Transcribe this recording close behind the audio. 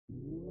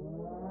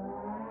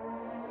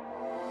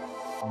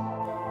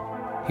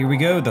Here we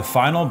go, the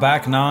final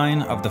back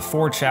nine of the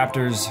 4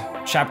 chapters.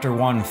 Chapter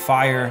 1,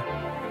 Fire.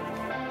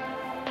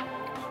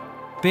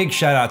 Big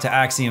shout out to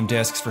Axiom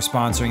Discs for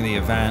sponsoring the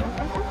event.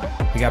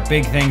 We got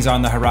big things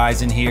on the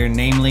horizon here,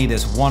 namely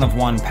this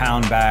 1-of-1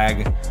 pound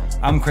bag.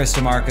 I'm Chris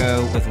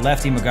DeMarco with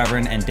Lefty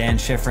McGovern and Dan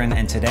Schifrin,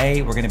 and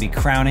today we're gonna be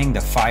crowning the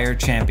Fire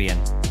champion.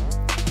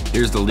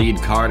 Here's the lead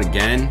card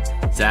again.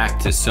 Zach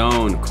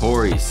Tesone,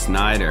 Corey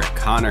Snyder,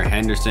 Connor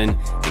Henderson,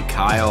 and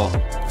Kyle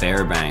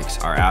Fairbanks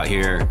are out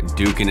here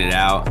duking it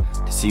out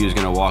to see who's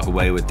gonna walk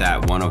away with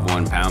that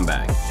 1-of-1 pound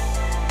bag.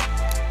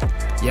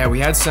 Yeah, we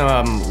had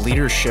some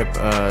leadership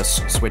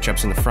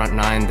switch-ups in the front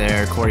 9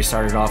 there. Corey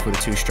started off with a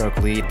 2-stroke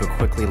lead, but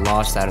quickly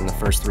lost that in the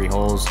first 3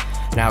 holes.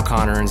 Now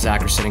Connor and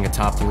Zach are sitting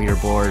atop the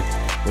leaderboard,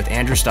 with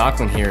Andrew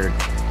Stockman here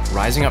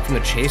rising up from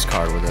the chase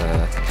car with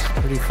a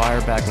pretty fire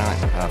back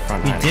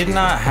front 9. He did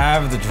not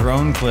have the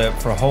drone clip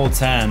for hole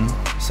 10,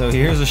 so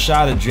here's a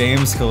shot of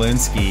James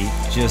Kalinske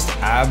just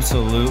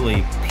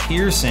absolutely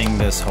piercing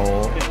this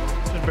hole,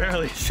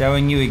 barely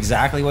showing you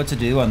exactly what to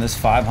do on this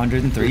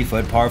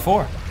 503-foot par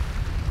 4.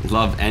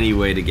 Love any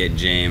way to get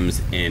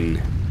James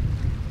in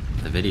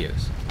the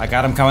videos. I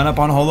got him coming up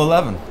on hole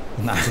 11.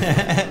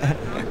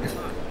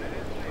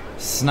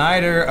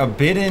 Snyder a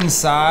bit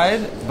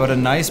inside, but a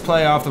nice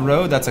play off the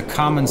road. That's a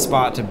common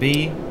spot to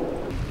be.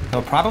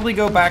 He'll probably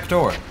go back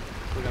door.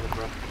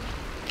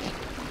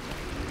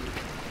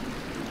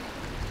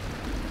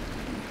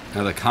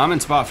 Now the common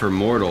spot for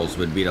mortals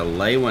would be to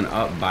lay one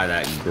up by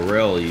that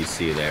grill you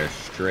see there,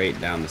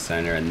 straight down the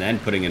center, and then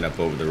putting it up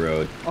over the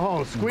road.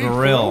 Oh, squeeze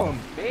grill.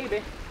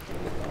 baby.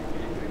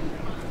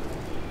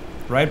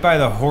 Right by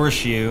the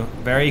horseshoe.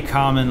 Very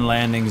common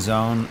landing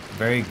zone.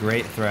 Very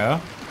great throw.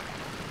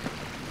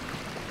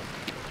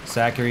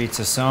 Zachary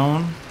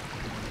Tesone.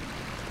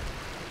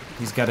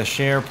 He's got to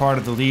share part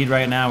of the lead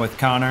right now with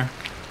Connor,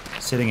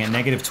 sitting at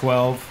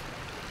 -12.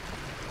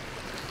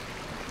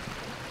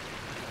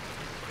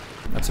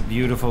 That's a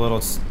beautiful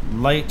little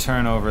light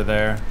turnover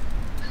there.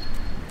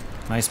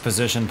 Nice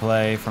position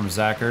play from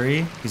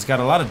Zachary. He's got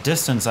a lot of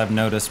distance, I've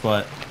noticed,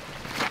 but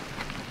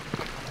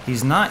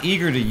he's not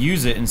eager to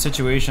use it in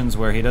situations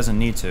where he doesn't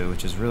need to,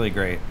 which is really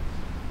great.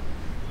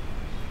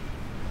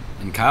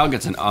 And Kyle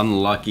gets an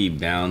unlucky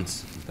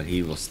bounce, but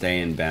he will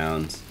stay in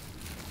bounds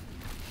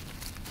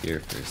here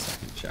for his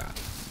second shot.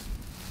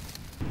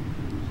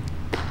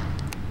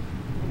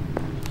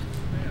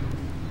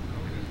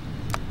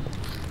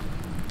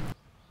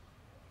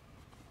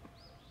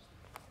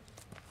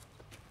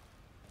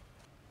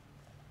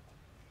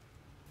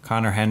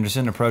 Connor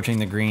Henderson approaching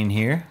the green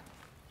here.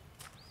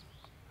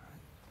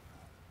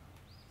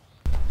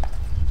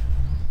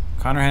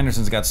 Connor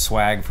Henderson's got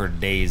swag for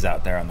days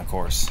out there on the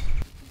course.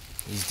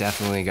 He's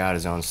definitely got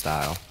his own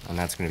style, and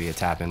that's going to be a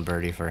tap-in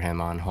birdie for him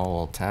on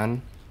hole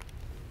 10.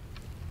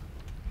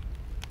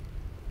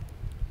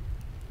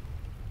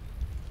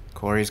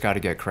 Corey's got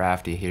to get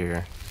crafty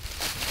here.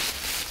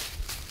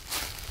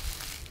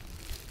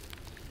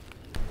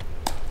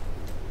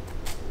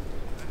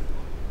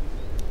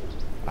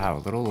 Wow, a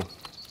little,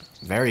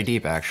 very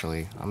deep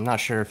actually. I'm not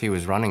sure if he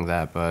was running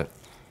that, but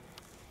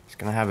he's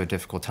going to have a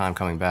difficult time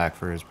coming back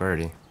for his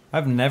birdie.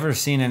 I've never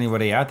seen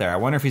anybody out there. I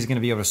wonder if he's going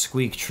to be able to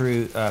squeak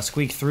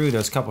through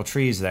those couple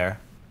trees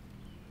there.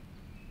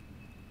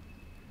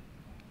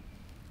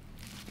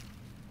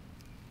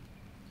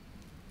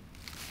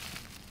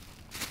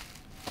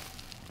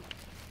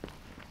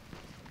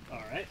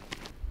 All right.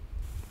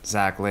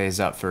 Zach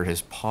lays up for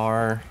his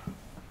par.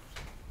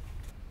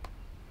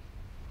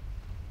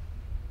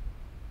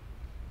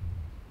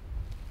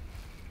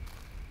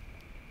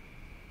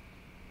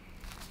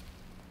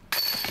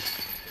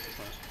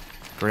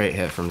 Great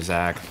hit from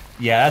Zach.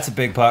 Yeah, that's a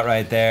big putt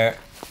right there.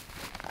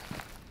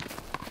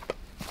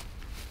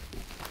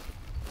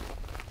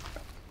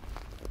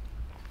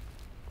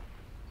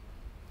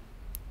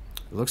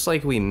 Looks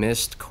like we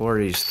missed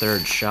Corey's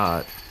 3rd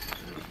shot,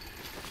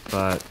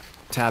 but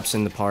taps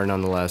in the par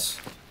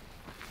nonetheless.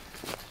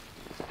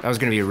 That was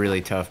going to be a really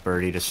tough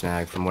birdie to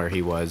snag from where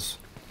he was.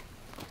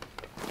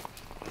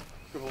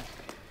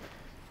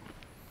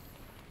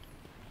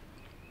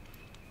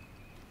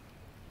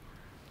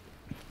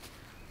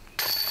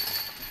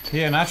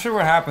 Yeah, not sure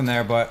what happened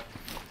there, but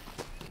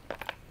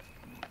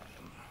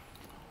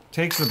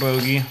takes the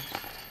bogey.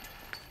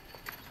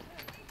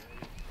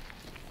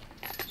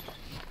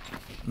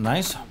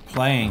 Nice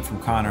playing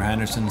from Connor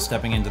Henderson,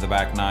 stepping into the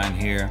back 9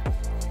 here.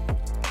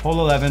 Hole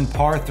 11,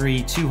 par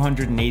 3,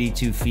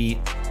 282 feet.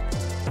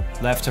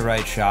 Left to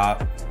right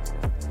shot.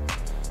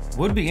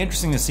 Would be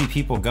interesting to see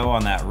people go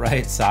on that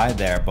right side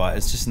there, but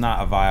it's just not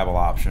a viable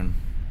option.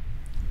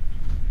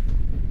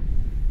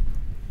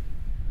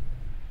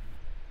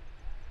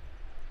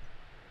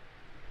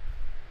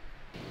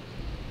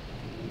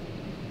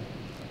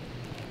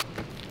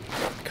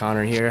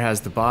 Connor here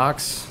has the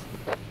box.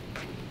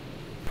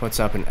 Puts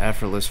up an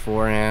effortless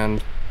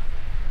forehand.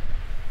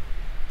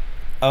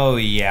 Oh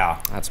yeah.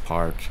 That's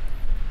parked.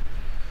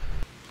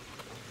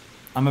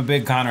 I'm a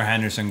big Connor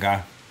Henderson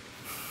guy.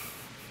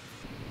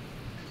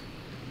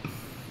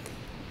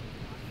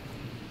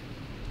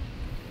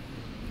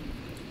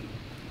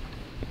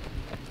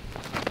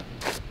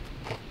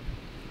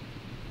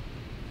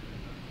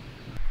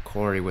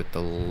 Corey with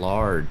the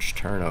large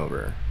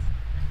turnover.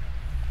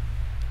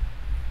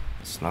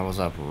 Snuggles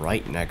up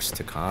right next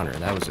to Connor.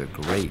 That was a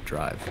great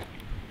drive.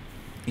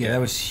 Yeah,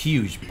 that was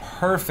huge.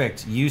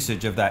 Perfect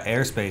usage of that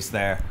airspace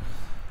there.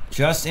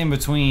 Just in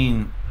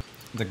between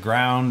the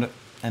ground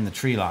and the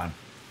tree line.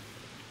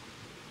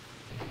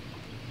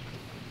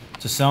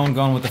 Tesone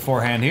going with the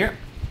forehand here.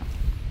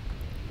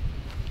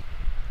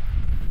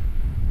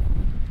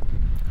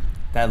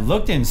 That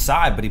looked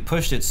inside, but he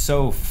pushed it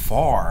so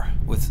far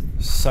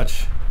with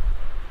such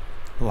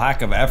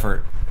lack of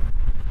effort.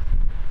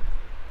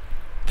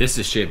 This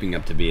is shaping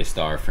up to be a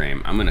star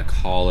frame. I'm gonna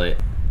call it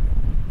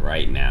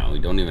right now. We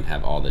don't even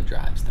have all the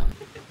drives done.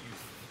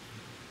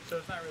 So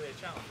it's not really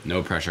a challenge.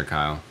 No pressure,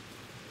 Kyle.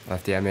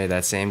 Lefty, I made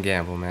that same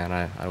gamble, man.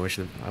 I wish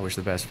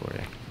the best for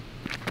you.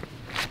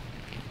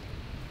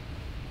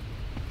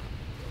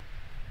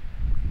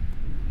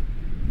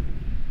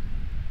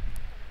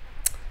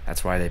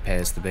 That's why they pay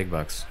us the big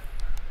bucks.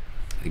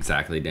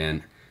 Exactly,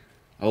 Dan.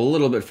 A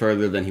little bit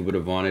further than he would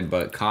have wanted,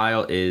 but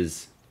Kyle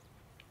is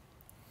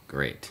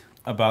great.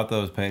 About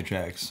those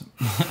paychecks.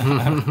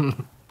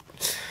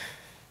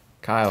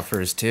 Kyle for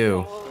his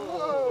 2.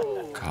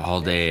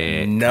 Called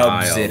it.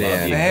 Nubs Kyle, it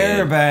love in. you,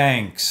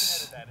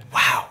 Fairbanks.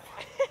 Wow.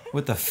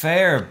 With the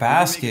fair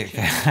basket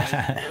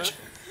catch.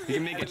 You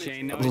can make a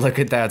chain noise. Look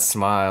at that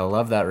smile.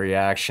 Love that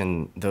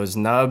reaction. Those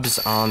nubs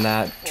on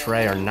that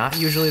tray are not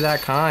usually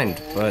that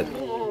kind, but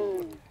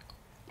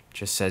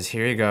just says,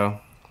 here you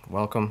go.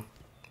 Welcome.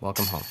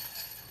 Welcome home.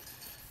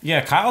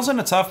 Yeah, Kyle's in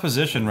a tough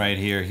position right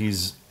here.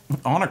 He's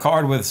on a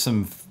card with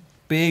some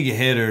big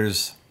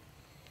hitters.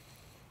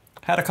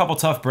 Had a couple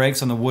tough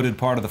breaks on the wooded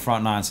part of the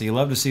front 9, so you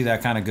love to see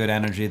that kind of good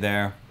energy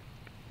there.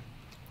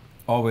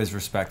 Always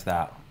respect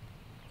that.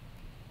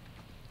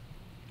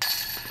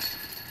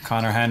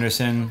 Connor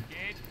Henderson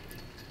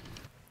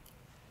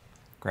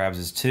grabs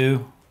his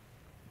 2.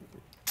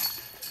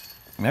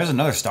 And there's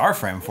another star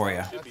frame for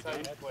you.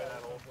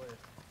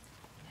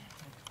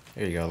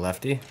 Here you go,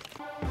 lefty.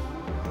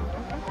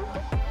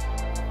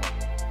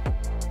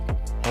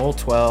 Hole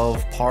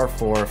 12, par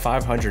 4,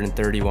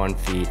 531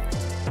 feet.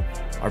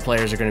 Our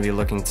players are going to be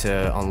looking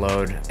to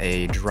unload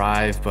a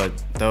drive, but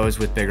those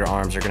with bigger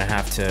arms are going to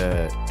have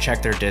to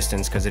check their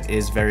distance because it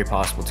is very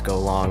possible to go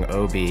long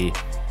OB.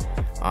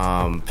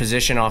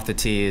 Position off the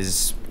tee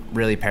is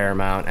really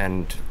paramount,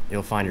 and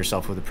you'll find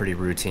yourself with a pretty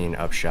routine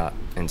upshot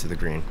into the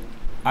green.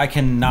 I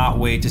cannot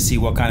wait to see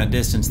what kind of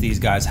distance these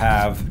guys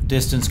have.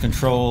 Distance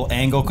control,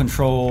 angle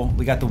control.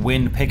 We got the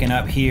wind picking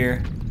up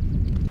here.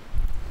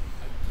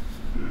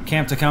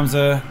 Camp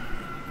Tecumseh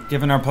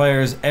giving our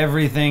players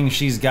everything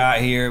she's got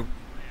here.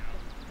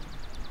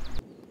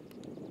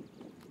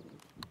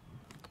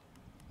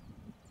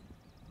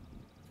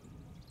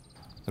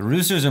 The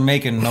roosters are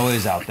making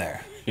noise out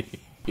there.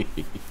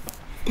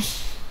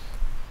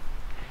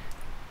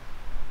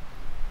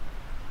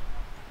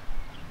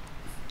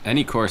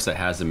 Any course that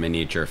has a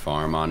miniature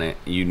farm on it,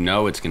 you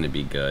know it's going to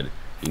be good.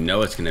 You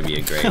know it's going to be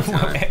a great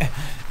time.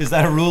 Is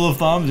that a rule of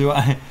thumb?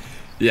 Yeah,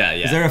 yeah.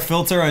 Is there a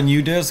filter on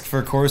UDisc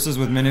for courses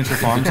with miniature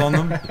farms on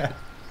them?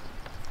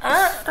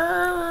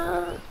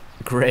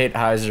 Great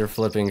hyzer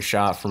flipping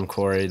shot from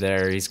Corey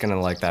there. He's going to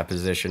like that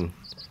position.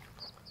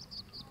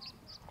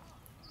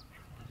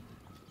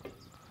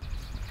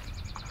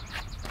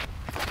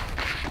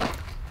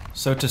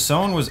 So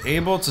Tesone was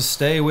able to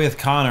stay with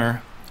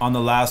Connor on the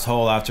last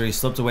hole after he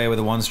slipped away with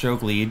a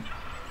 1-stroke lead.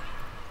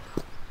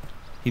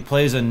 He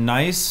plays a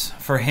nice,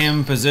 for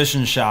him,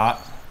 position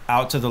shot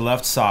out to the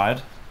left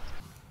side.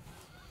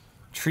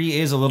 Tree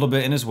is a little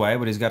bit in his way,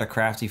 but he's got a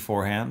crafty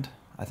forehand.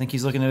 I think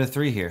he's looking at a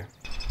 3 here.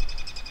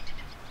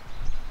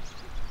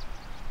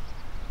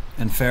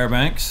 And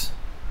Fairbanks.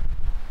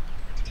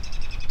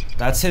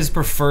 That's his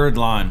preferred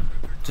line.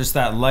 Just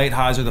that light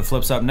hyzer that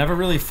flips up. Never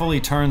really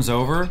fully turns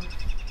over,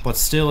 but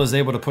still is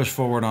able to push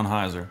forward on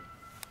hyzer.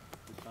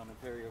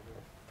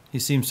 He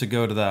seems to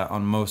go to that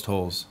on most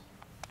holes.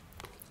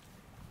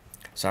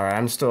 Sorry,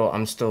 I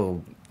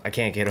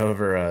can't get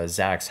over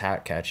Zach's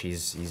hat catch.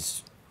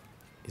 He's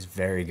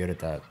very good at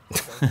that.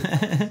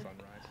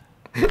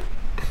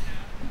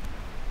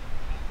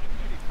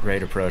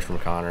 Great approach from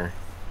Connor.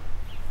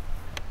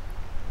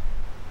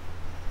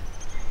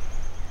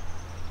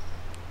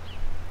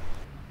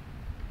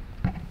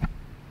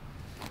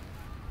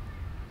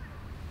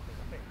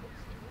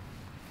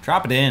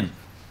 Drop it in.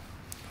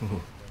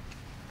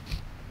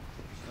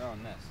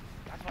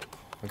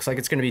 Looks like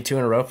it's going to be 2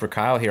 in a row for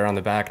Kyle here on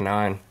the back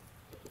 9.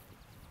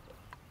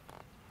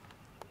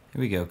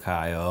 Here we go,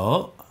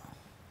 Kyle.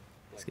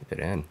 Let's keep it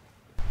in.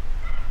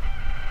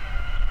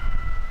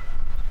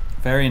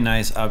 Very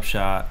nice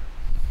upshot.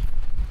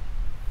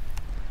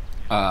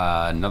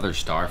 Another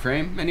star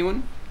frame,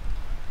 anyone?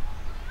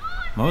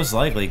 Most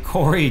likely.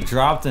 Corey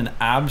dropped an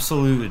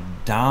absolute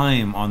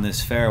dime on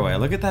this fairway.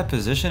 Look at that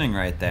positioning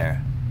right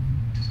there.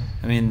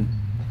 I mean,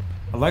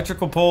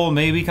 electrical pole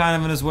maybe kind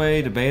of in his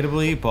way,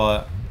 debatably,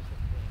 but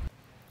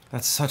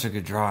that's such a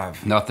good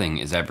drive. Nothing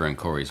is ever in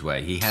Corey's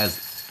way. He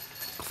has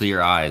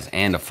clear eyes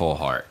and a full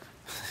heart.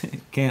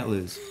 Can't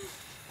lose.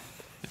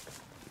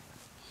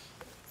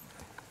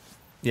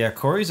 Yeah,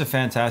 Corey's a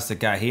fantastic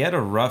guy. He had a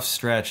rough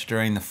stretch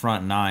during the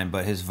front nine,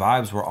 but his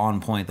vibes were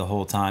on point the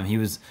whole time. He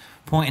was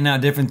pointing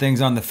out different things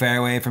on the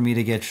fairway for me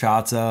to get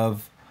shots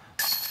of.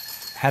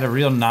 Had a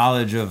real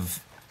knowledge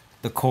of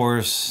the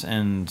course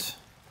and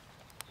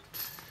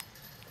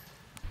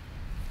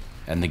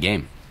the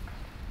game.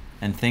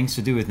 And things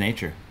to do with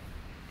nature.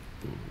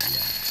 Ooh,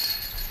 yeah.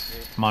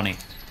 Money.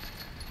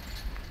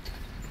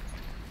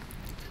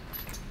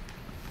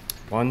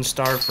 1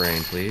 star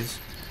frame, please.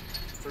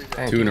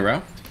 Thank 2 in you. a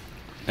row?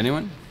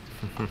 Anyone?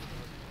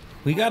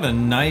 We got a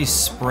nice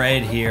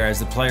spread here as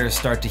the players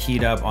start to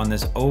heat up on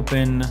this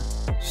open,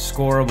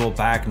 scoreable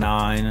back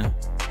nine.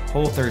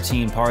 Hole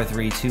 13, par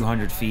 3,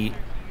 200 feet.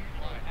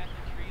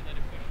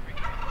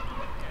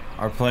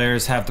 Our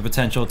players have the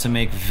potential to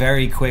make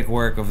very quick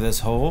work of this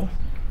hole.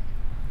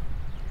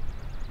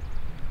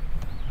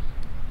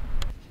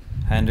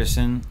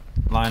 Henderson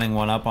lining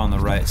one up on the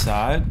right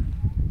side.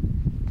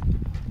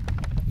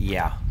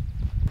 Yeah.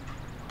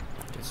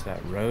 Gets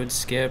that road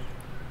skip.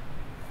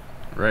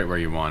 Right where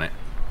you want it.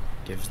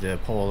 Gives the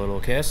pole a little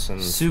kiss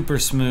and Super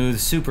smooth,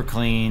 super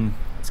clean.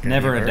 gonna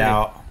Never be a birdie.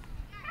 doubt.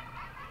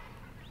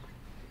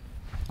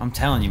 I'm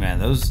telling you, man,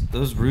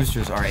 those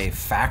roosters are a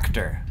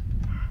factor.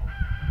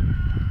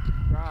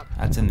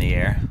 That's in the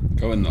air.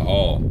 Go in the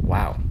hole.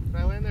 wow. Did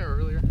I land there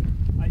earlier?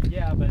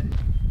 Yeah, but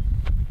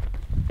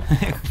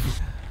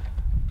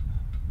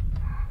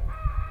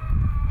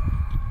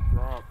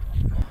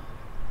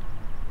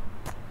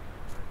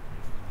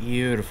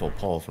Beautiful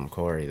pull from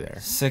Corey there.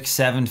 6,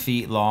 7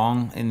 feet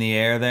long in the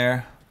air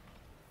there.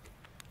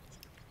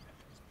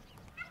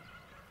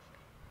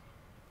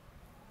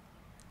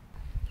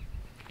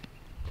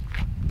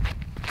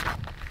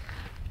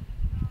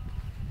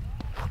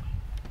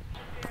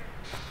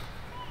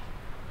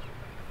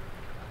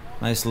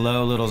 Nice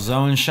low little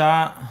zone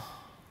shot.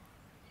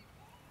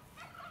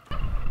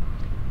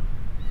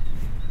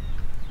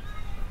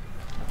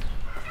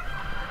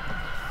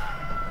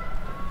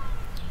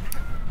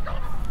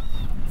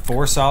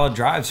 Four solid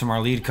drives from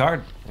our lead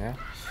card. Yeah.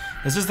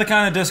 This is the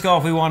kind of disc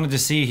golf we wanted to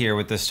see here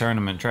with this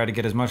tournament. Try to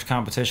get as much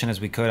competition as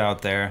we could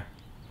out there.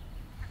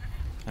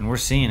 And we're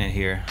seeing it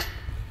here.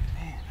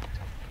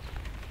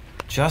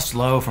 Just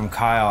low from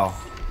Kyle.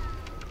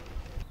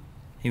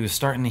 He was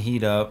starting to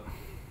heat up.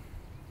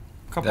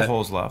 Couple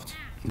holes left.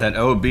 That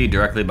OB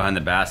directly behind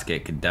the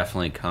basket could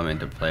definitely come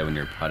into play when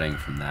you're putting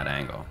from that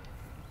angle.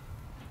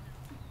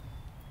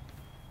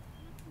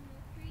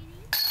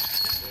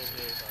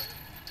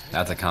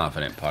 That's a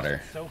confident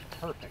putter. so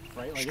perfect,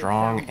 right? Like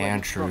Strong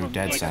and true,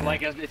 dead center.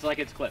 It's like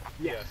it's clipped.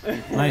 Yes.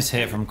 Nice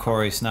hit from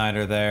Corey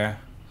Snyder there.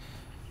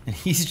 And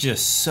he's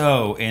just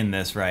so in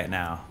this right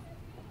now.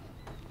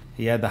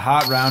 He had the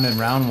hot round in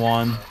round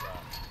 1.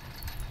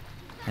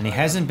 And he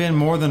hasn't been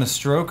more than a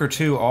stroke or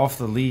 2 off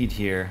the lead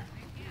here.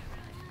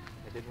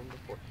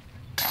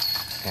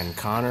 And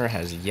Connor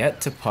has yet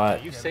to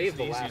putt. You saved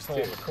the last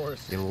hole, of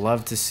course. You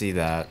love to see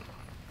that.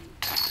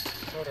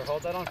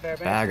 Hold that on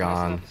Fairbanks. Bag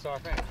on.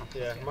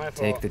 Yeah, my fault.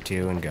 Take the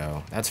 2 and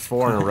go. That's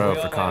 4 in a row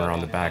for Connor on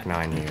the back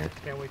 9 here.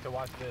 Can't wait to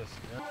watch this.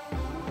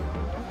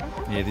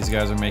 Yeah, these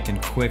guys are making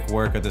quick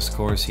work of this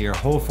course here.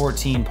 Hole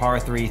 14,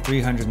 par 3,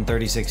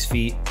 336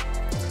 feet.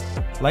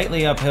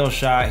 Lightly uphill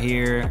shot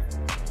here.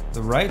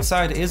 The right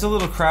side is a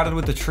little crowded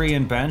with the tree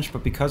and bench,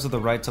 but because of the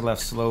right to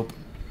left slope,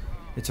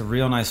 it's a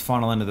real nice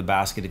funnel into the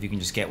basket if you can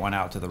just get one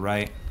out to the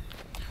right.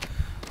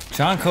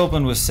 John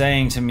Copeland was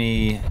saying to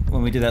me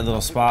when we did that little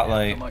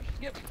spotlight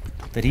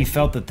that he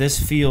felt that this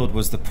field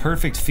was the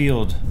perfect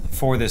field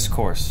for this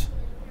course.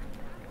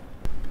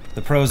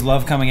 The pros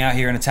love coming out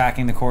here and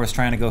attacking the course,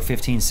 trying to go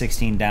 15,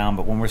 16 down,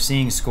 but when we're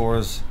seeing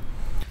scores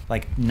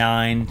like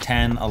 9,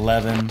 10,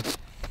 11,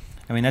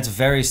 I mean, that's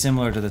very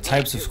similar to the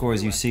types of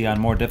scores you see on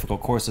more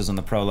difficult courses on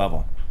the pro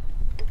level.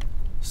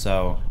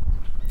 So,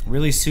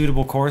 really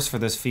suitable course for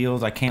this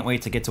field. I can't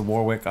wait to get to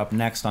Warwick up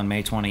next on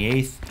May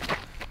 28th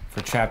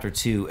for Chapter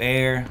 2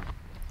 Air.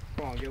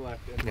 Come on, get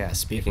left in. Yeah,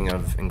 speaking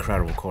of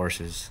incredible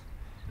courses,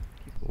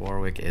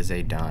 Warwick is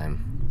a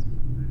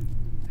dime.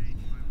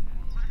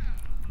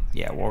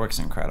 Yeah, Warwick's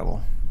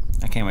incredible.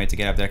 I can't wait to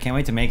get up there. I can't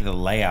wait to make the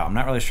layout. I'm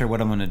not really sure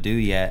what I'm going to do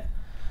yet.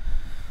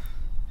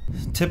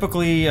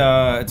 Typically,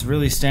 it's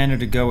really standard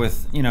to go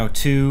with,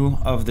 2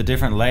 of the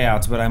different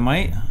layouts, but I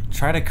might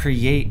try to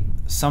create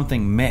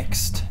something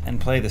mixed and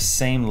play the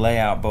same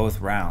layout both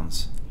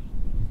rounds.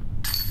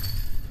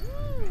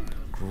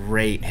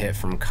 Great hit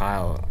from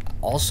Kyle.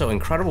 Also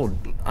incredible,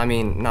 I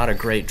mean, not a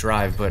great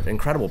drive, but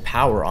incredible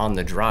power on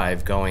the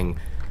drive going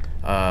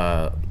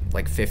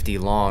like 50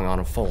 long on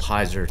a full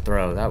hyzer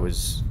throw. That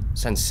was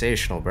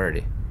sensational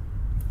birdie.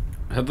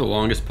 I had the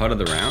longest putt of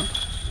the round.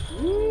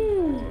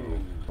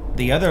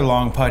 The other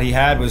long putt he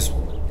had was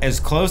as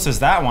close as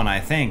that one, I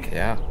think.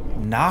 Yeah.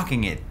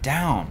 Knocking it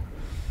down.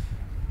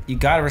 You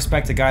gotta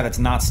respect a guy that's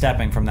not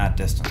stepping from that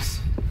distance.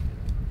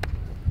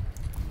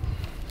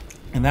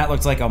 And that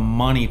looked like a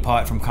money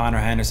putt from Connor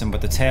Henderson,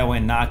 but the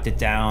tailwind knocked it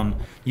down.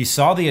 You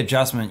saw the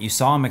adjustment. You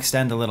saw him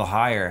extend a little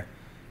higher,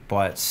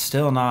 but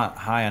still not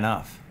high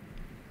enough.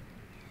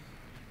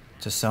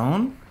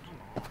 Tesone?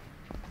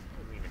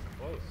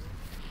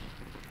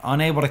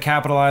 unable to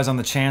capitalize on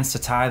the chance to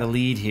tie the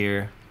lead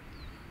here.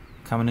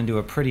 Coming into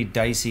a pretty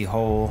dicey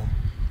hole.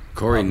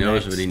 Corey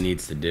knows what he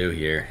needs to do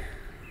here.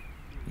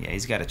 Yeah,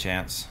 he's got a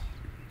chance.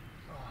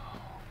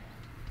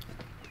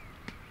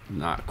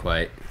 Not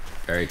quite.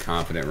 Very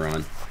confident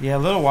run. Yeah, a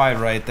little wide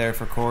right there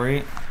for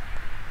Corey.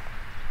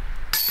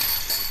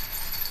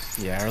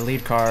 Yeah, our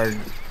lead card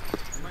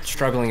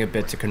struggling a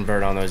bit to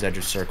convert on those edge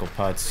of circle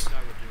putts.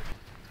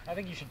 I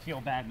think you should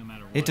feel bad no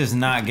matter what. It does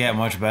not get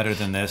much better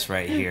than this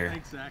right here.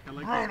 Thanks, Zach. I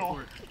like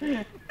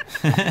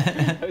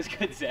that was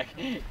good, Zach.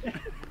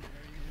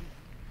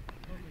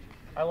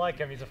 I like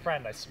him. He's a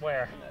friend, I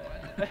swear.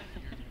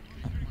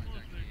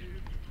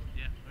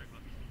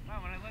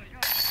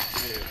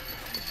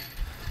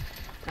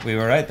 We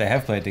were right. They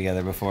have played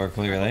together before,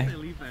 clearly. They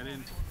leave that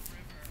in.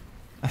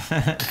 If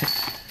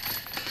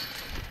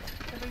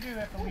they do, they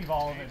have to leave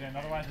all of it in.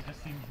 Otherwise, it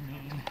just seems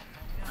mean.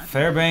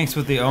 Fairbanks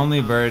with the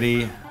only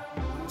birdie.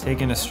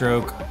 Taking a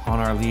stroke on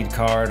our lead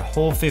card.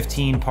 Hole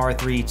 15, par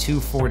 3,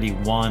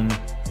 241.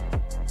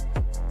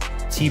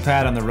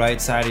 Tee-pad on the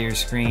right side of your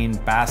screen.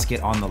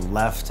 Basket on the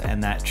left.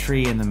 And that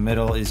tree in the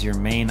middle is your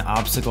main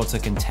obstacle to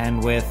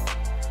contend with.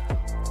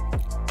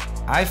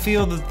 I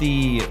feel that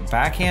the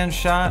backhand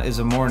shot is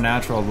a more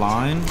natural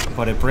line,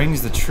 but it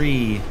brings the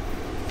tree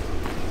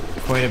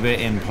quite a bit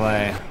in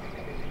play.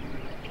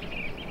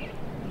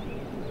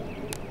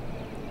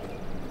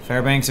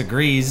 Fairbanks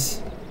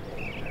agrees.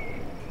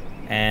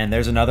 And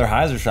there's another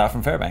hyzer shot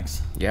from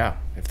Fairbanks. Yeah,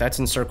 if that's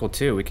in circle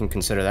 2, we can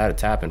consider that a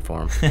tap-in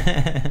for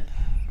him.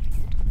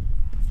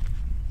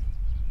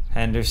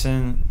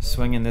 Henderson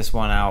swinging this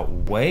one out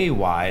way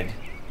wide.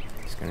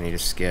 He's gonna need a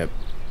skip.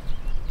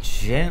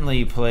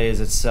 Gently plays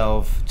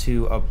itself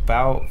to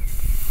about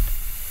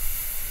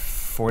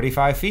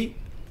 45 feet.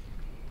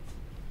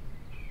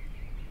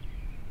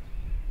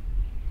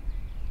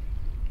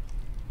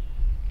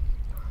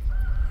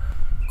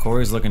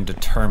 Corey's looking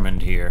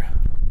determined here.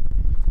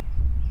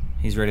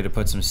 He's ready to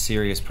put some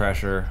serious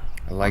pressure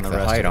I like on the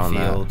rest height of on the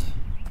field. that.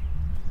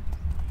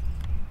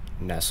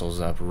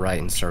 Nestles up right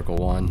in circle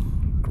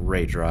 1.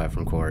 Great drive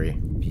from Corey.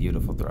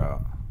 Beautiful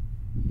throw.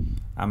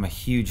 I'm a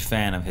huge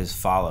fan of his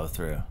follow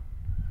through.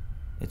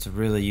 It's a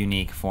really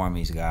unique form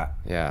he's got.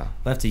 Yeah.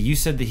 Lefty, you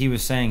said that he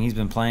was saying he's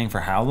been playing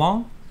for how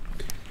long?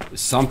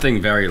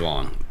 Something very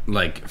long.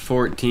 Like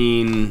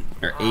 14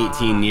 or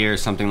 18 years,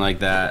 something like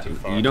that.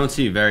 You don't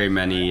see very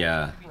many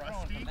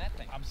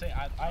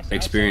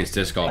experienced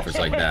disc golfers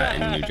like that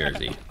in New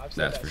Jersey.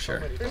 That's for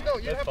sure.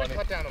 You'd have to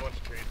cut down a bunch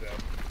of trees, though,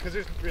 because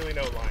there's really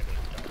no line.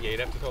 Yeah, you'd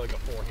have to throw like a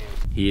forehand.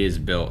 He is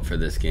built for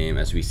this game.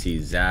 As we see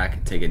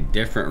Zach take a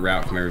different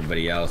route from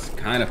everybody else,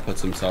 kind of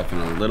puts himself in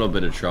a little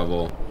bit of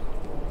trouble.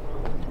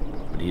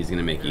 But he's going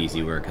to make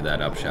easy work of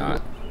that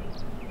upshot.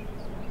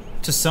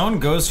 Tesone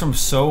goes from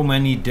so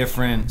many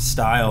different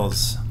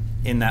styles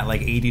in that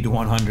like 80 to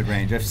 100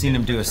 range. I've seen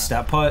him do a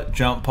step putt,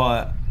 jump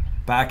putt,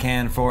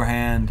 backhand,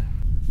 forehand.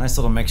 Nice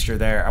little mixture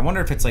there. I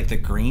wonder if it's like the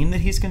green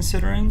that he's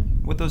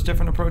considering with those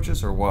different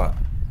approaches or what?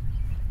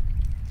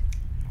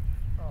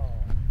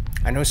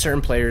 I know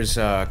certain players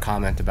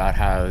comment about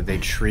how they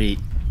treat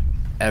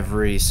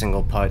every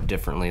single putt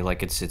differently,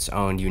 like it's its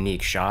own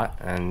unique shot,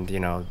 and you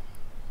know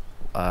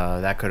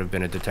that could have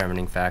been a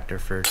determining factor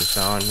for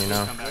Tesone, you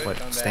know, what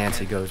stance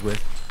he goes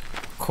with.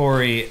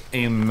 Corey,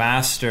 a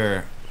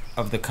master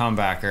of the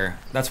comebacker.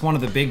 That's one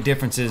of the big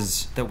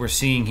differences that we're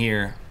seeing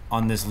here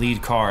on this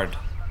lead card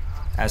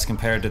as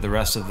compared to the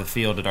rest of the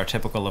field at our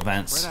typical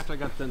events.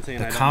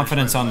 The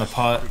confidence on the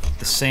putt,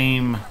 the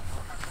same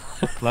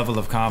level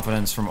of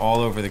confidence from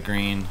all over the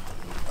green.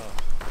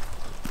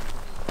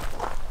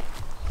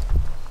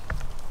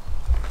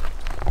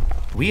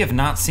 We have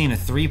not seen a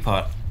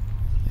 3-putt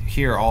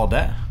here all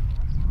day.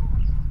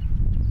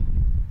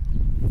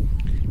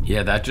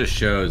 Yeah, that just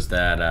shows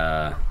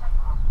that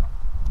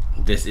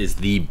this is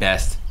the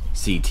best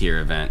C-tier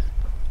event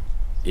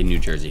in New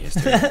Jersey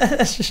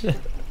history.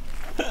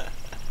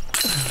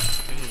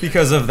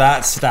 Because of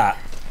that stat.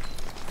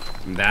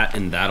 That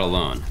and that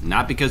alone.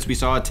 Not because we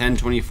saw a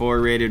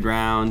 10-24 rated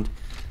round,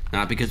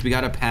 not because we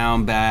got a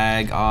pound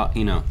bag,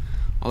 you know,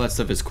 all that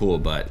stuff is cool,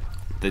 but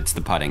it's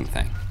the putting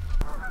thing.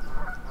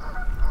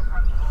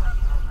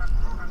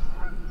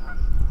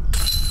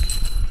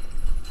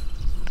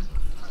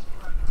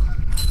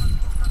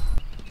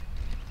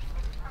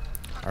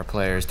 Our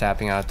players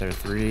tapping out their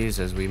threes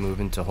as we move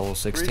into hole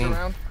 16.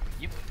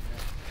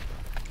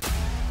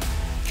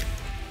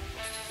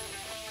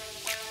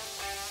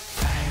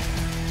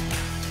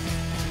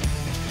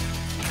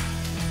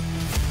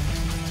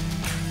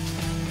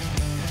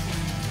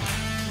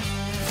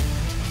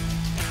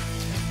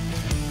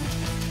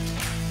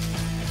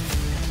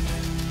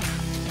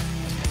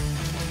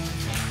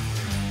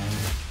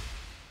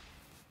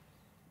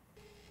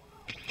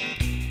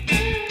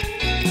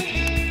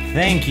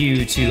 Thank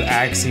you to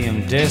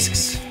Axiom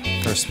Discs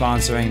for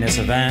sponsoring this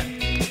event.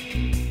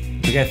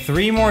 We got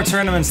 3 more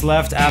tournaments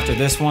left after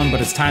this one,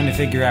 but it's time to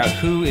figure out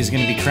who is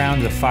going to be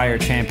crowned the Fire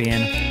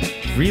Champion.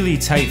 Really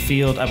tight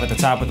field up at the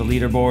top of the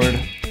leaderboard.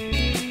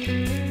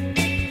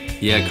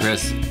 Yeah,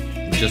 Chris,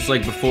 just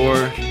like before,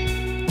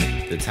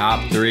 the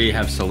top 3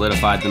 have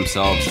solidified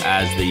themselves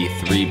as the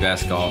 3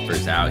 best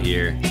golfers out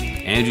here.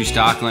 Andrew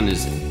Stockland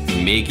is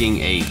making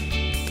a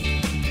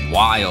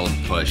wild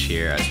push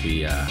here as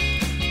we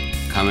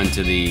come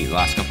into the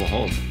last couple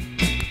holes.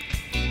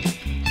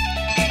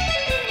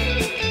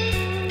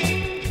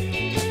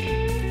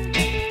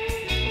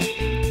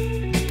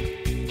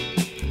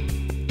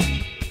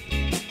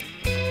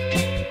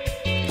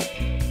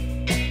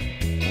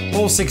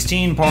 Hole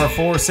 16, par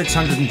 4,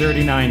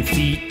 639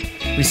 feet.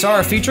 We saw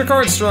our feature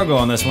card struggle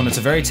on this one. It's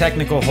a very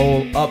technical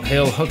hole,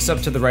 uphill, hooks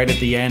up to the right at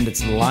the end.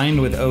 It's lined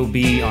with OB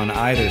on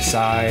either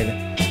side.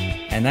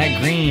 And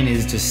that green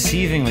is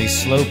deceivingly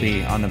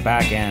slopey on the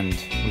back end,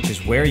 which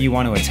is where you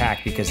want to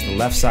attack because the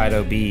left side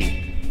OB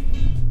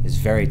is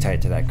very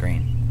tight to that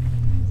green.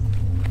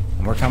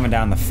 And we're coming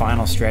down the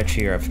final stretch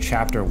here of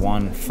Chapter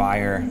 1,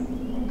 Fire.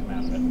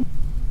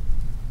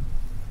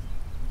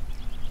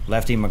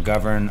 Lefty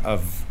McGovern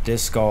of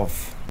Disc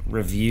Golf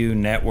Review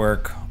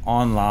Network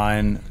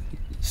Online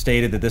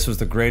stated that this was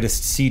the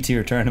greatest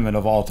C-tier tournament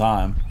of all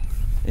time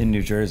in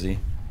New Jersey.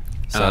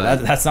 So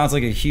that sounds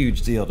like a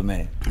huge deal to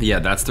me. Yeah,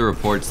 that's the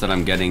reports that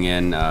I'm getting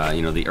in,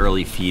 you know, the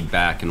early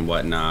feedback and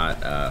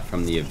whatnot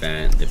from the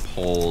event, the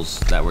polls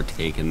that were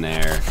taken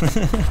there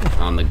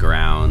on the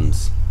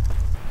grounds.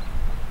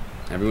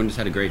 Everyone just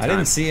had a great time. I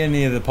didn't see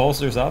any of the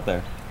pollsters out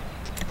there.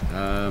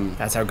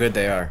 That's how good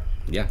they are.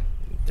 Yeah.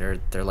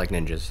 They're like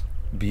ninjas.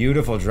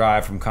 Beautiful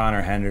drive from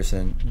Connor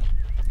Henderson.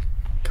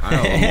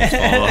 Kyle almost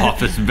fallen off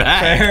his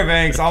back.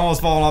 Fairbanks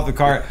almost falling off the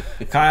cart.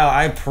 Kyle,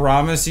 I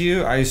promise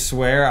you, I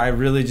swear, I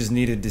really just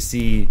needed to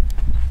see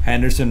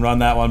Henderson run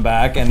that one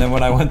back, and then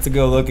when I went to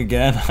go look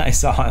again, I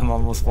saw him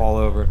almost fall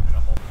over.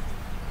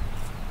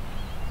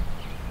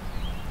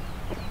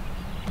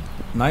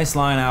 Nice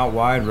line out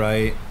wide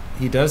right.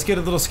 He does get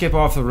a little skip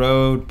off the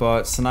road,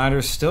 but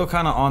Snyder's still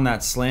kind of on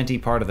that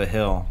slanty part of the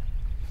hill.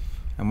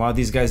 And while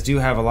these guys do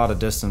have a lot of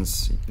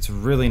distance, it's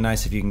really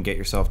nice if you can get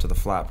yourself to the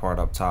flat part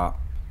up top.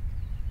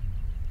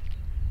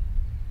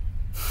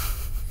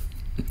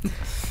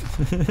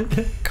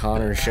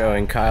 Connor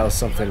showing Kyle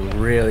something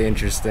really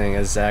interesting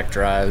as Zach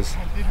drives.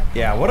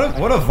 Yeah, what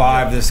a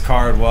vibe this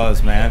card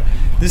was, man.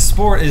 This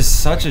sport is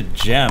such a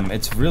gem.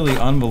 It's really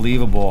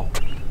unbelievable.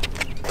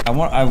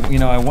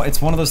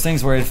 It's one of those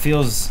things where it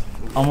feels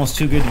almost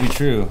too good to be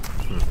true.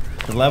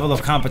 The level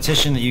of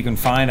competition that you can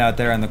find out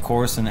there on the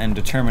course and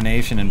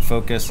determination and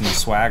focus and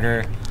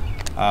swagger,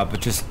 but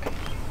just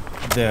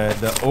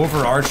the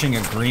overarching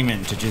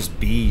agreement to just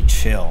be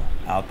chill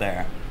out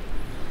there.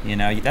 You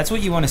know, that's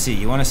what you want to see.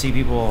 You want to see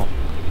people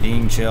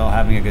being chill,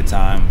 having a good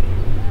time,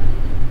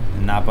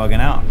 and not bugging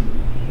out.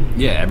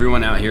 Yeah,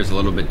 everyone out here is a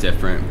little bit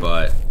different,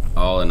 but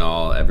all in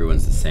all,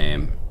 everyone's the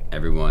same.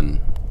 Everyone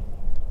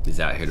is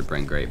out here to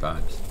bring great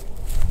vibes.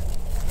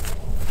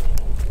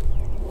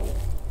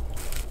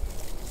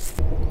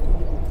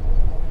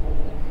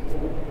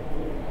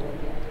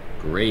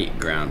 Great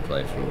ground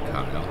play from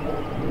Kyle.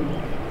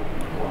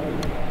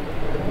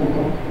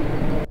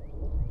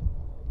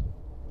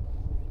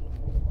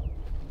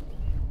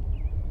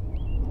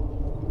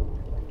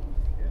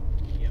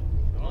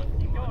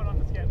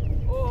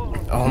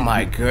 Oh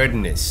my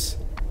goodness.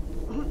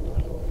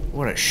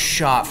 What a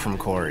shot from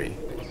Corey.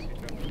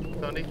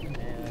 That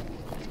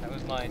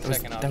was my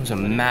second That was a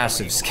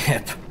massive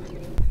skip.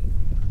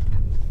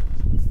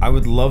 I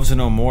would love to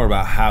know more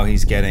about how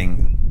he's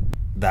getting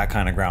that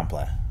kind of ground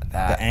play.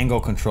 The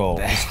angle control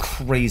is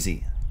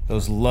crazy.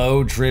 Those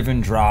low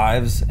driven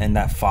drives and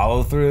that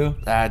follow through.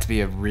 That had to be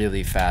a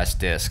really fast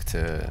disc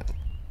to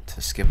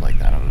skip like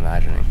that, I'm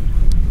imagining.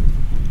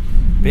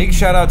 Big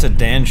shout out to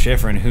Dan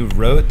Schifrin, who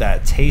wrote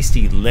that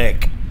tasty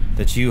lick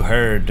that you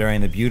heard during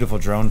the beautiful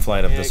drone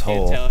flight of this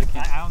hole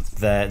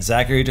that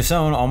Zachary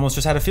Tesone almost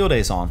just had a field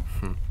ace on.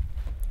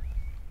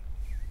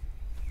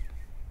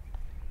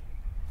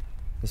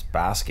 This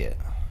basket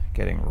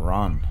getting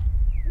run.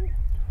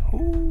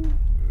 Ooh.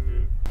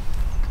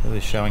 Really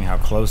showing how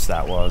close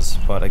that was,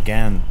 but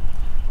again,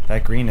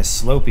 that green is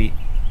slopey.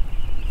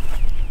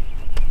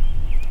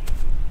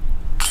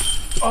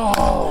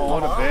 Oh,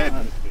 what a bid.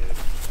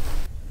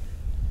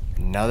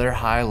 Another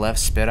high left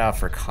spit out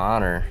for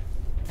Connor.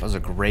 That was a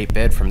great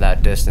bid from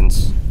that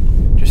distance.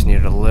 Just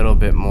needed a little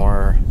bit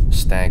more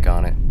stank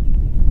on it.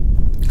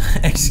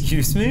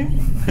 Excuse me?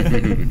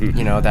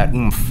 You know, that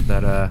oomph,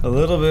 that A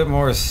little bit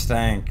more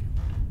stank.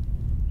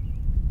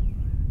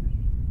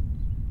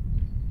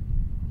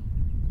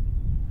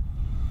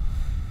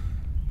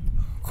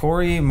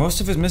 Corey,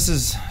 most of his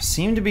misses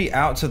seem to be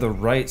out to the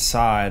right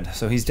side,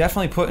 so he's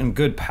definitely putting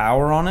good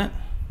power on it.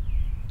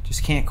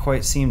 Just can't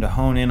quite seem to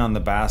hone in on the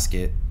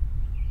basket.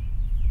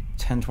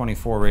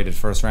 1024 rated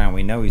first round.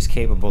 We know he's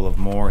capable of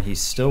more.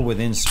 He's still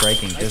within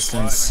striking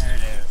distance.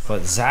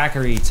 But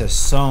Zachary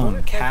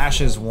Tesone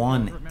cashes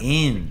one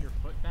in.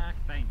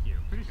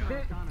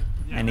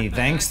 And he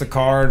thanks the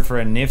card for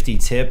a nifty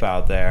tip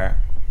out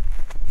there.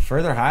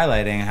 Further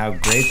highlighting how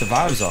great the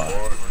vibes are.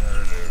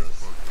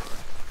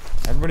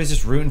 Everybody's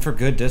just rooting for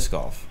good disc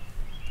golf.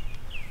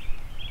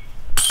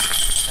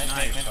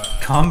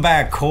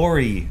 Comeback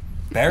Corey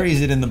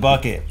buries it in the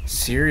bucket.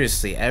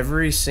 Seriously,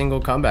 every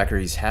single comebacker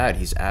he's had,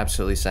 he's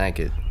absolutely sank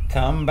it.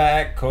 Come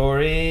back,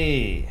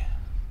 Corey.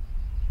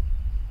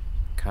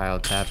 Kyle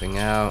tapping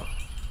out.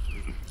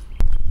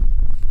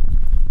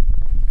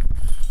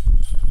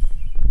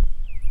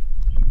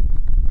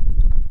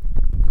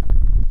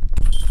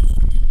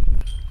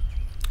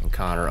 And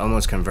Connor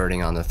almost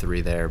converting on the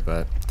 3 there,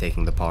 but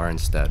taking the par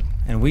instead.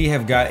 And we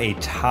have got a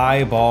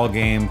tie ball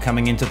game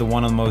coming into the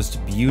one of the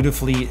most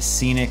beautifully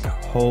scenic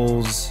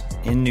holes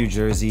in New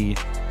Jersey.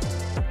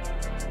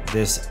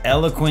 This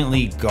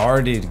eloquently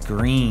guarded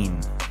green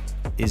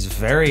is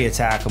very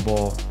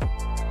attackable,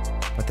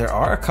 but there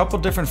are a couple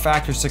different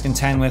factors to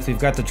contend with. We've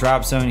got the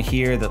drop zone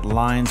here that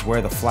lines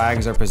where the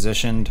flags are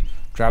positioned.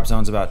 Drop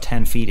zone's about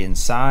 10 feet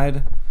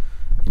inside,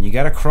 and you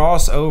got to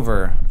cross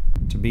over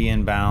to be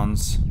in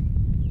bounds.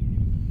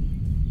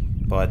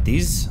 But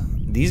these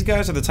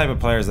guys are the type of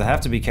players that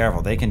have to be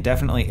careful. They can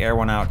definitely air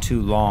one out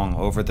too long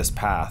over this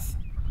path.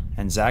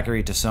 And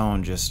Zachary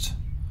Tesone just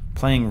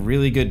playing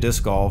really good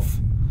disc golf.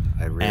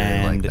 I really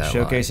and like that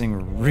showcasing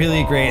line.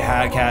 really great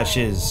hat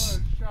catches.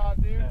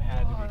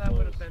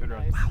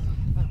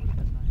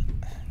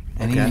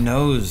 And Okay. he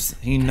knows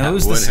That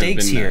the would have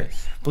stakes been here.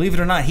 nice. Believe it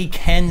or not, he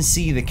can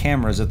see the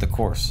cameras at the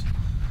course.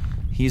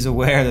 He's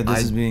aware that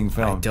this is being I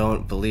filmed.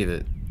 don't believe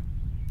it.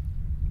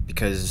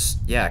 Because,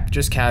 yeah,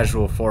 just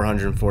casual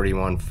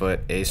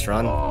 441-foot ace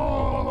run.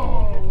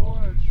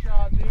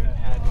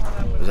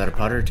 Was that a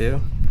putter,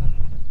 too?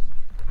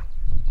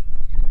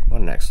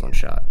 What an excellent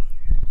shot.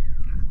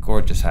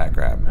 Gorgeous hat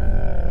grab.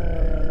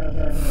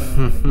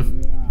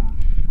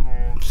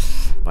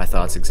 My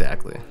thoughts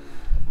exactly.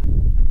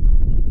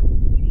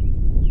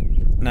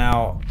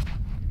 Now,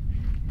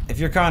 if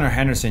you're Connor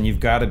Henderson, you've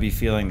got to be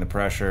feeling the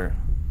pressure.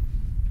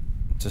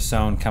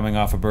 Tesone coming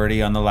off a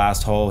birdie on the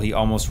last hole. He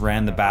almost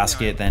ran the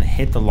basket, then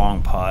hit the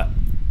long putt.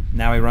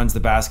 Now he runs the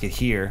basket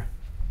here.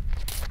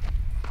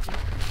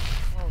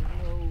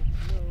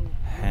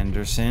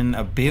 Henderson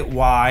a bit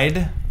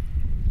wide.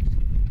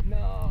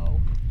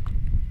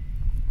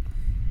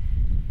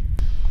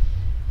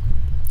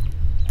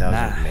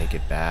 Doesn't make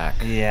it back.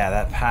 Yeah,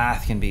 that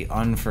path can be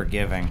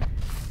unforgiving.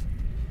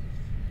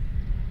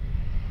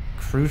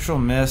 Crucial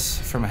miss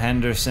from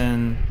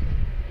Henderson.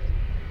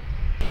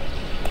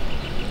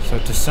 So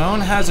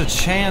Tesone has a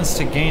chance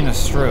to gain a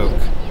stroke.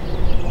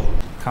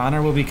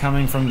 Connor will be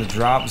coming from the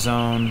drop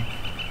zone,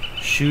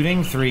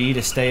 shooting 3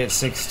 to stay at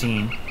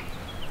 16.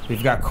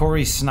 We've got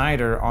Corey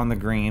Snyder on the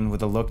green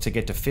with a look to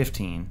get to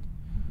 15.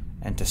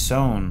 And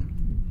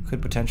Tesone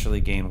could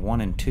potentially gain 1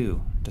 and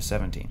 2 to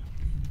 17.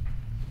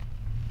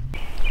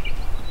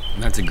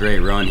 That's a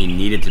great run. He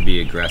needed to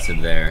be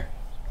aggressive there.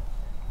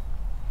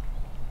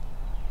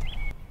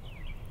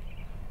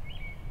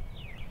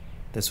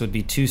 This would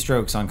be 2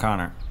 strokes on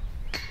Connor.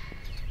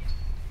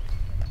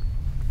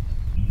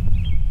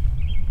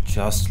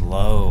 Just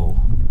low.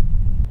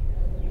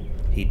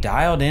 He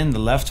dialed in the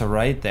left to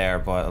right there,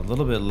 but a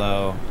little bit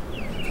low.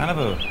 Kind of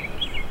a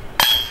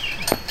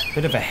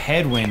bit of a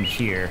headwind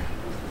here.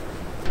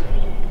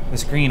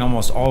 This green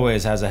almost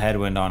always has a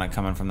headwind on it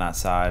coming from that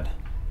side.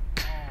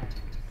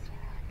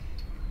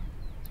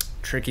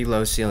 Tricky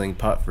low ceiling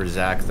putt for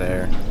Zach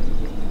there.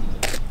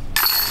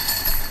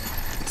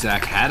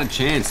 Zach had a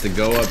chance to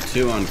go up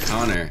 2 on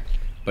Connor,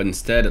 but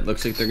instead it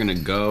looks like they're gonna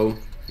go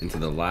into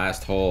the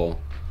last hole,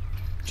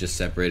 just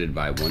separated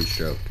by 1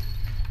 stroke.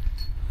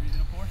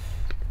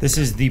 This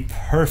is the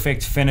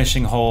perfect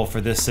finishing hole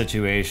for this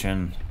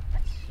situation.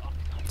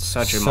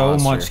 Such a So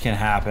monster. much can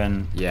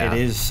happen. Yeah.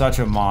 It is such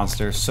a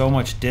monster. So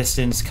much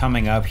distance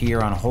coming up here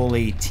on hole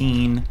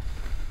 18.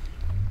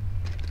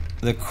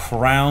 The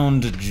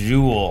crowned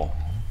jewel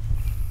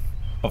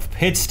of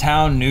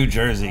Pittstown, New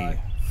Jersey.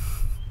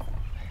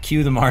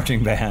 Cue the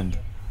marching band.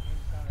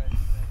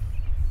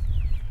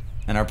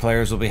 And our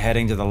players will be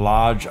heading to the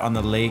lodge on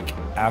the lake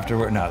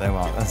afterward. No, they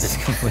won't.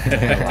 That's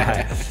completely a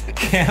lie.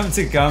 Camp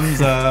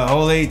Tecumseh,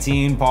 hole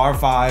 18, par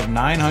 5,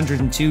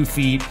 902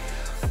 feet.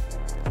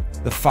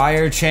 The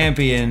Fire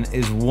Champion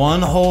is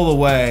 1 hole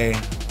away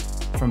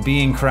from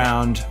being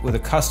crowned with a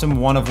custom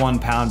 1-of-1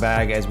 pound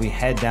bag as we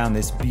head down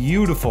this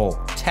beautiful,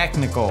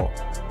 technical,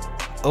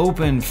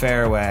 open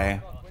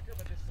fairway.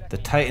 The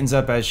tightens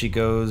up as she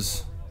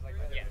goes.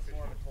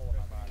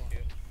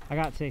 I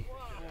got T.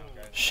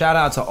 Shout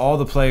out to all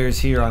the players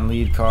here on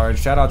lead card.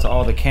 Shout out to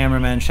all the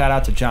cameramen. Shout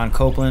out to John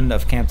Copeland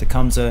of Camp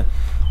Tecumseh.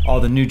 All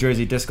the New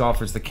Jersey disc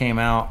golfers that came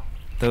out.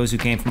 Those who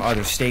came from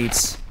other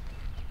states.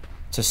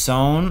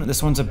 Tesone,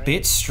 this one's a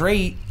bit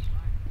straight.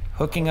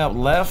 Hooking up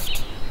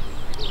left.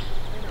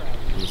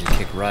 Easy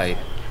kick right.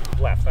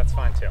 Left, that's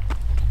fine too.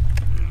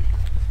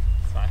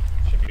 It's fine.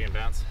 Should be in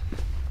bounds.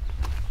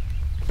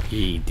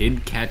 He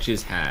did catch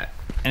his hat.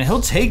 And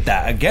he'll take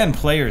that. Again,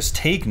 players,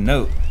 take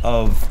note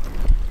of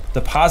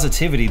the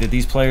positivity that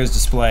these players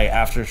display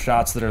after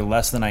shots that are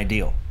less than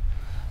ideal.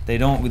 They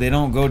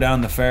don't go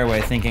down the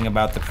fairway thinking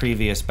about the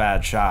previous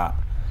bad shot.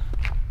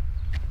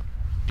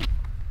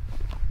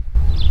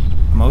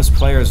 Most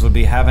players would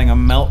be having a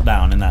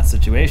meltdown in that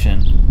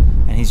situation,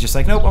 and he's just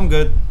like, nope, I'm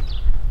good.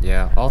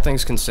 Yeah, all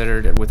things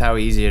considered, with how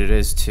easy it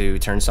is to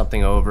turn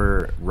something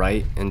over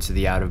right into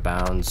the out of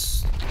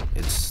bounds,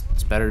 it's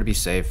better to be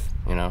safe,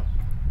 you know?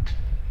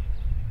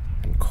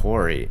 And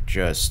Corey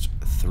just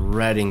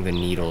threading the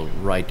needle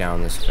right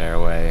down this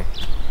fairway.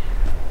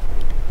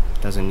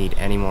 Doesn't need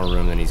any more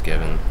room than he's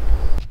given.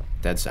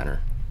 Dead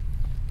center.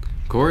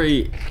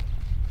 Corey,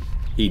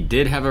 he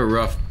did have a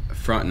rough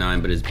front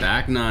nine, but his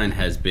back nine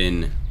has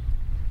been,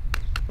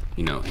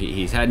 you know,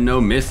 he's had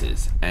no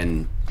misses,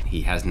 and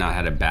he has not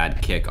had a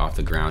bad kick off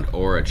the ground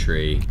or a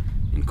tree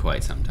in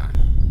quite some time.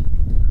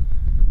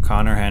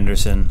 Connor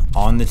Henderson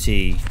on the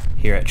tee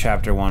here at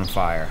Chapter 1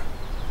 Fire.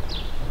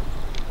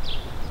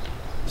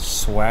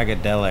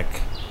 Swagadelic.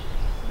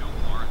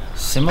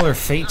 Similar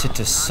fate to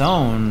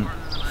Tesone.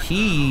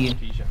 He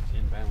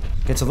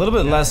gets a little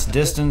bit less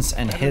distance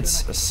and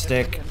hits a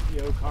stick.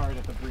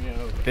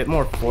 A bit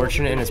more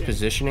fortunate in his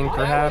positioning,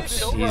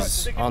 perhaps.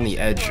 He's on the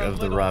edge of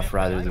the rough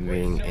rather than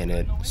being in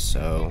it,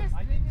 so...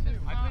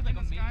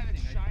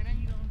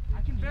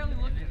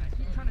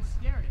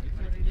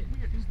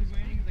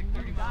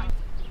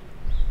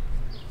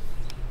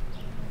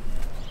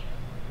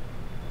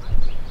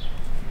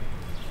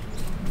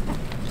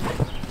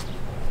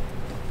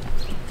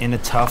 In a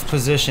tough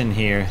position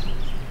here.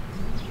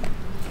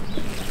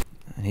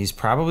 And he's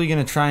probably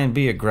going to try and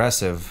be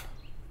aggressive.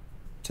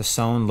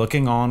 Tesone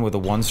looking on with a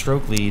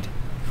one-stroke lead,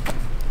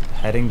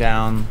 heading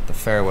down the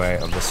fairway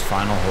of this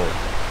final hole.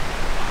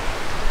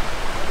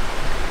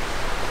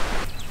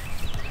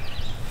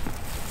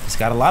 He's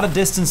got a lot of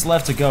distance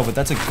left to go, but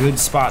that's a good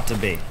spot to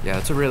be. Yeah,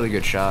 that's a really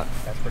good shot.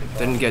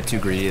 Didn't get too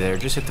greedy there,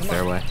 just hit the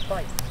fairway. He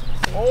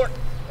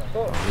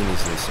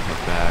needs this to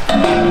hit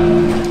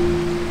back.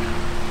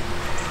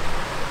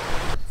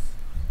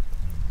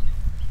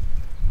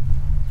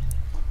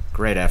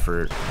 Great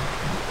effort.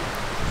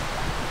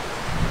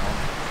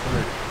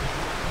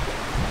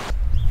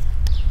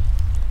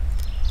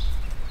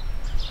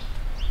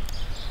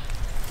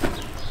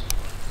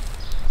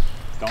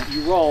 Don't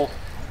you roll.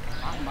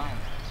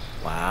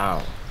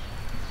 Wow.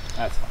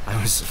 That's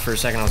fine. For a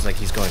second I was like,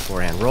 he's going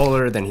forehand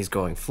roller, then he's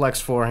going flex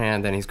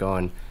forehand, then he's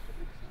going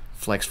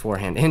flex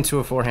forehand into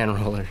a forehand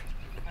roller.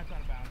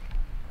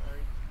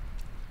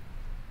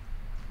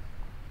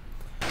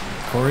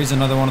 Corey's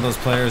another one of those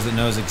players that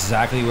knows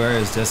exactly where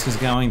his disc is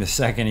going the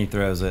second he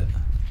throws it.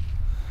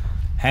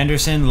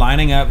 Henderson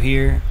lining up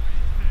here.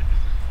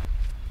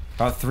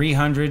 About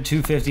 300,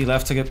 250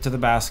 left to get to the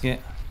basket.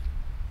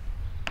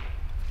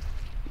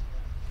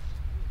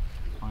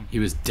 He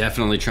was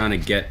definitely trying to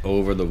get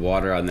over the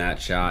water on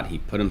that shot. He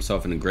put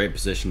himself in a great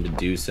position to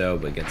do so,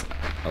 but gets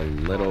a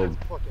little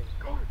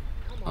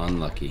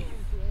unlucky.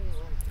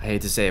 I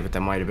hate to say it, but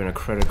that might have been a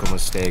critical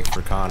mistake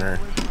for Connor.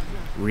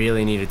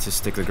 Really needed to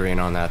stick the green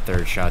on that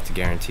third shot to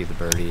guarantee the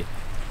birdie.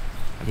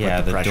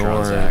 Yeah, the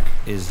door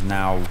is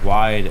now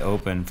wide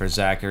open for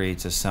Zachary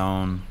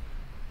Tesone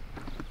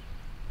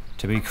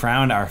to be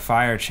crowned our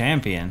Fire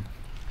champion.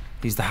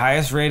 He's the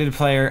highest rated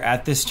player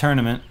at this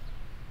tournament.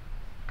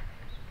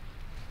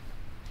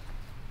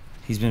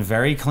 He's been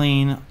very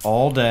clean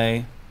all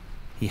day.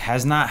 He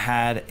has not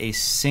had a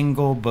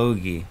single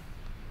bogey.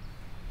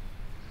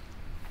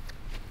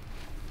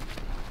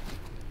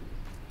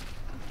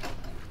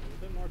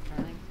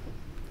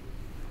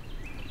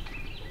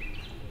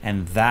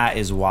 And that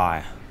is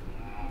why.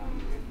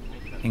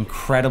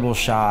 Incredible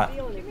shot.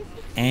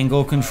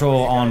 Angle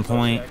control on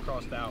point.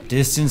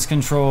 Distance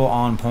control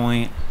on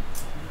point.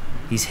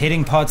 He's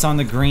hitting putts on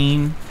the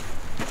green.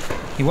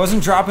 He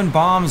wasn't dropping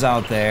bombs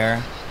out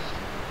there.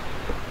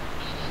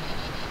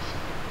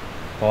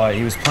 But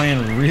he was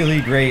playing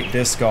really great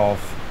disc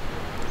golf.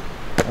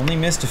 Only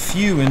missed a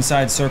few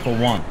inside circle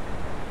one.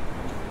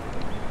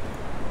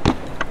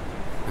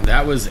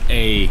 That was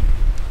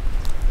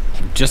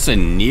just a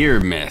near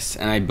miss,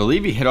 and I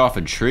believe he hit off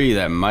a tree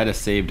that might have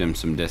saved him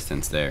some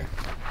distance there.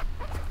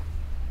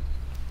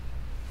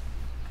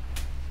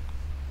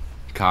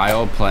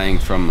 Kyle playing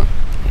from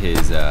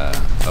his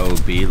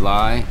OB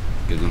lie,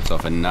 gives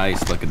himself a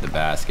nice look at the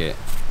basket.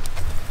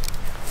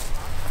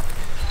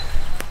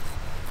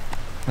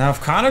 Now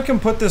if Connor can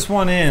put this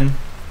one in,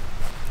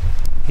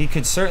 he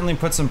could certainly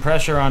put some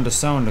pressure on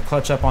Tesone to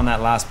clutch up on that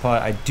last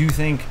putt. I do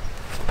think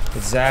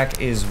that Zach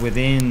is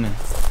within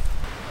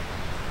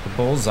the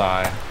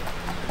bullseye.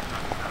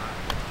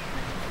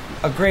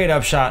 A great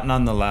upshot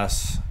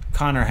nonetheless.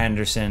 Connor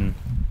Henderson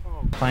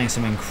playing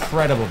some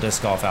incredible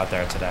disc golf out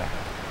there today.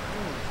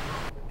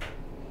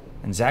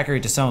 And Zachary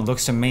Tesone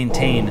looks to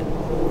maintain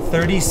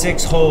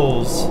 36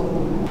 holes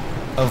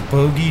of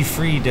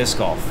bogey-free disc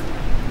golf.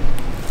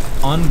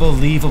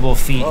 Unbelievable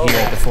feat here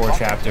at the Four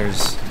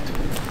Chapters.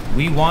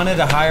 We wanted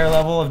a higher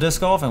level of disc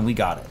golf and we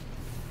got it.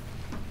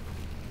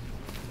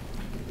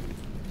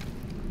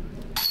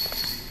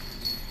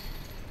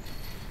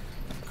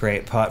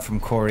 Great putt from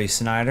Corey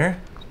Snyder.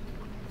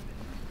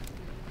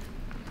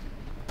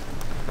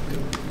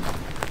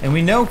 And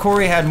we know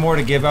Corey had more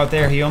to give out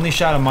there. He only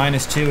shot a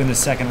 -2 in the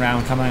second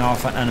round, coming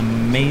off an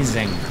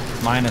amazing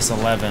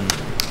 -11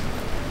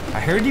 I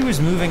heard he was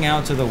moving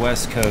out to the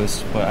West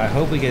Coast, but I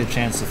hope we get a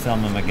chance to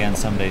film him again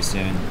someday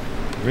soon.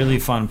 Really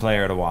fun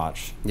player to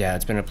watch. Yeah,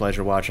 it's been a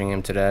pleasure watching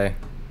him today.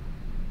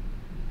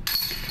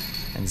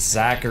 And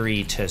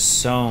Zachary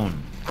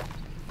Tesone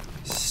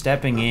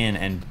stepping in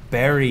and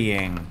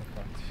burying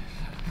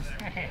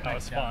That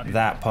was fun.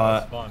 that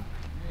putt. That was fun.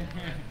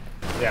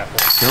 Yeah.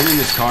 Filming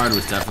this card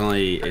was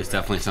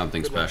definitely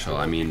something special.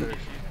 I mean,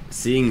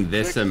 seeing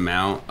this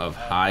amount of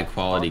high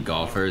quality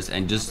golfers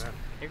and just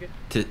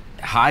to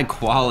high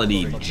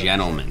quality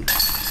gentlemen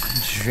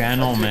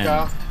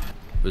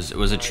was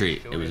a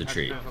treat. It was a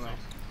treat.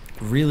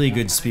 Really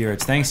good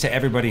spirits. Thanks to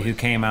everybody who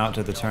came out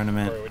to the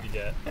tournament. What'd you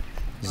get?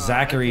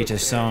 Zachary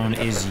Tesone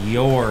is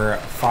your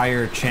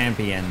fire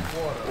champion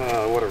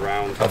What a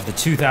round. of the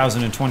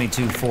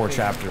 2022 4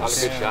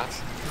 chapters. Good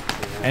shots.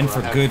 And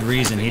for good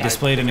reason. He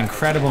displayed an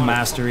incredible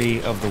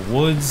mastery of the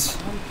woods,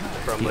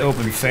 the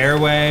open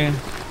fairway.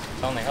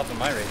 Only helping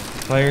my rating.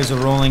 Players are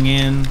rolling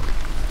in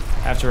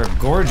after a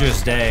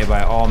gorgeous day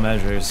by all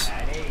measures.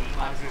 I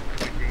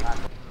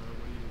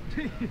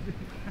mean,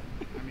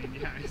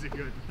 yeah, he's a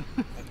good.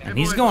 And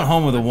he's going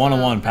home with a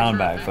 101 pound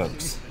bag,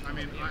 folks. I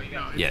mean,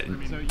 no, Yeah,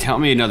 tell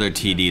me another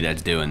TD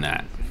that's doing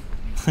that.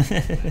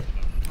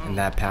 And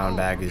that pound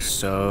bag is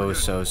so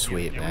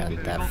sweet, man.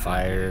 That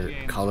fire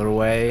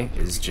colorway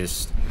is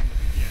just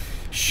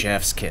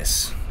chef's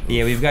kiss.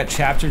 Yeah, we've got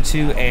Chapter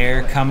 2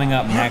 Air coming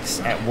up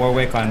next at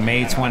Warwick on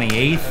May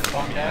 28th.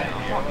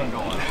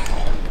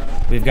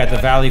 We've got the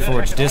Valley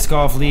Forge Disc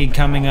Golf League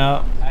coming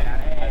up.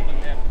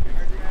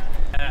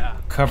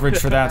 Coverage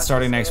for that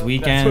starting next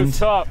weekend.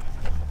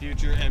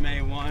 Future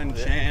MA1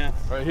 champ.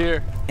 right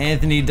here.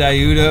 Anthony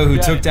Diudo, who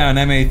took down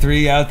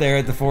MA3 out there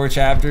at the 4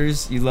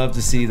 chapters. You love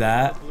to see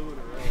that.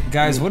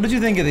 Guys, what did you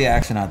think of the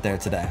action out there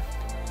today?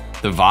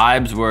 The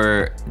vibes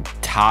were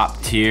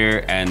top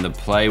tier and the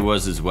play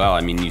was as well.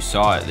 I mean, you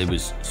saw it. It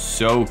was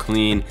so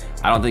clean.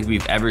 I don't think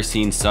we've ever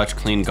seen such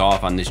clean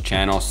golf on this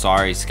channel.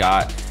 Sorry,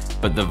 Scott.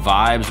 But the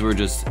vibes were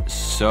just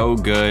so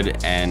good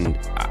and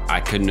I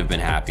couldn't have been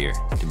happier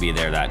to be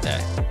there that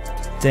day.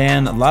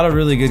 Dan, a lot of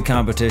really good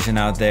competition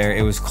out there.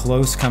 It was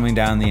close coming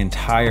down the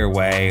entire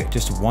way.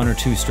 Just 1 or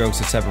 2 strokes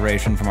of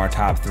separation from our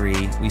top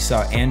 3. We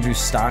saw Andrew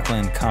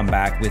Stockland come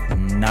back with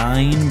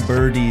 9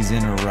 birdies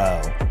in a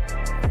row.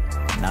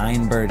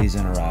 9 birdies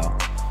in a row.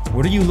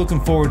 What are you looking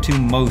forward to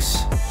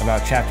most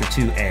about Chapter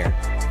 2 Air?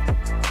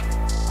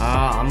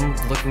 I'm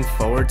looking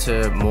forward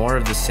to more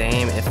of the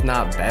same, if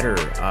not better.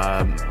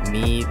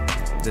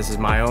 This is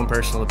my own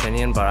personal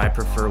opinion, but I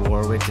prefer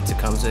Warwick to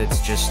Tecumseh.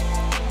 It's just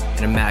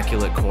an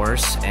immaculate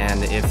course,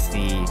 and if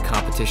the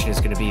competition is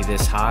going to be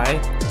this high,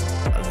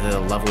 the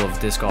level of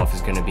disc golf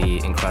is going to be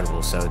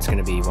incredible, so it's going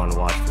to be one to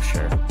watch for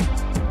sure.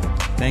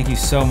 Thank you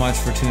so much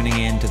for tuning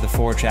in to the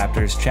 4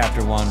 chapters,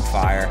 Chapter 1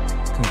 Fire.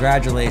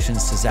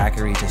 Congratulations to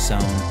Zachary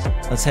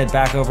Tesone. Let's head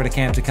back over to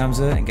Camp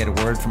Tecumseh and get a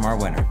word from our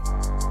winner.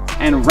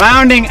 And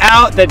rounding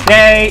out the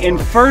day in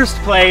first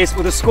place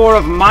with a score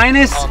of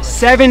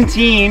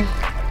 -17,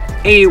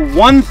 a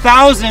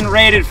 1,000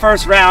 rated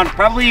first round,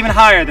 probably even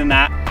higher than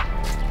that.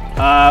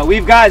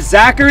 We've got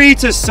Zachary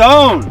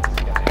Tesone,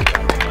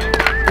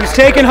 who's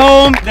taking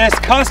home this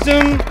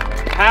custom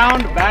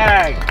pound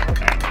bag.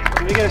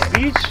 Can we get a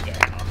speech?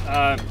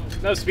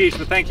 No speech,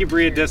 but thank you,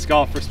 Bria Disc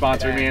Golf, for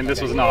sponsoring me, and this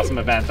was an awesome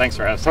event. Thanks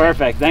for hosting.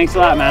 Perfect. Thanks a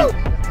lot, man.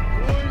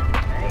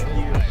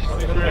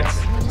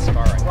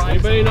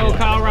 Anybody know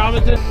Kyle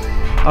Robinson?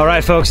 All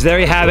right, folks, there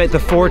you have it, the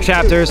 4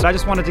 chapters. I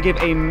just wanted to give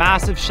a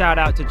massive shout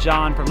out to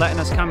John for letting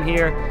us come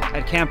here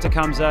at Camp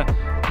Tecumseh.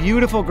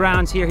 Beautiful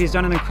grounds here. He's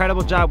done an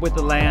incredible job with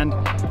the land,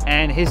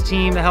 and his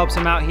team that helps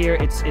him out here.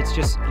 It's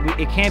just,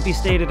 it can't be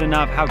stated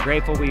enough how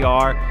grateful we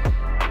are.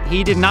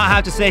 He did not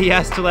have to say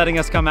yes to letting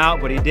us come out,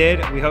 but he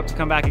did. We hope to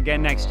come back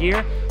again next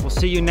year. We'll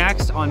see you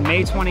next on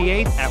May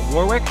 28th at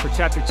Warwick for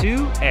Chapter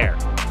 2 Air.